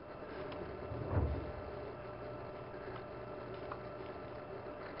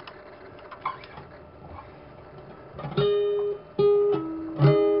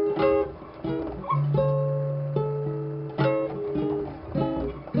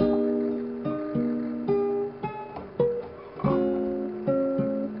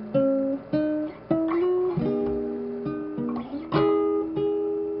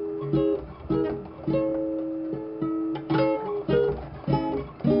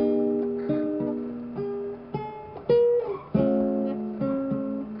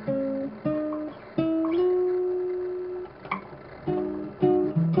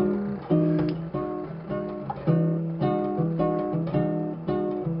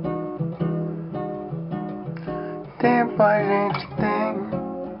Tempo a gente tem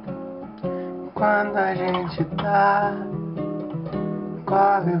quando a gente tá.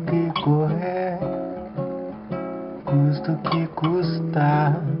 Corre o que correr, custa o que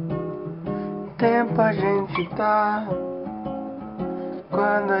custar. Tempo a gente tá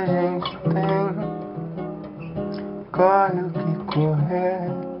quando a gente tem. Corre o que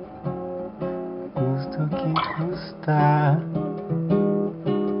correr, custa o que custar.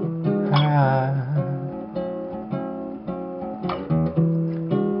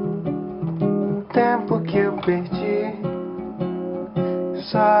 O tempo que eu perdi,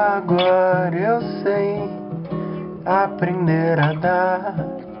 só agora eu sei aprender a dar.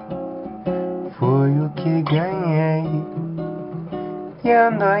 Foi o que ganhei e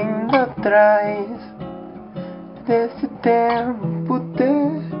ando ainda atrás desse tempo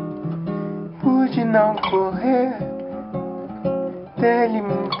ter. Pude não correr, dele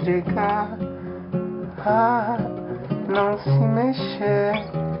me entregar, não se mexer,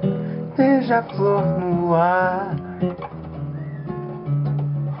 deixa a flor no ar.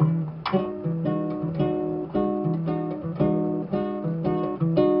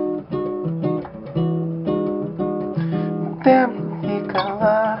 O tempo fica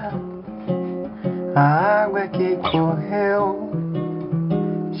lá, a água que correu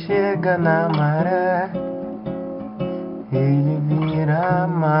chega na maré, ele vira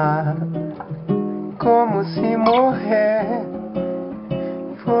mar. Como se morrer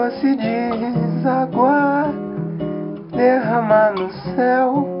fosse desaguar, derramar no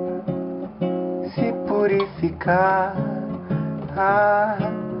céu, se purificar,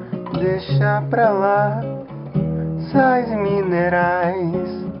 deixar pra lá sais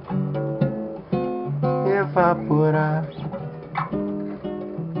minerais, evaporar.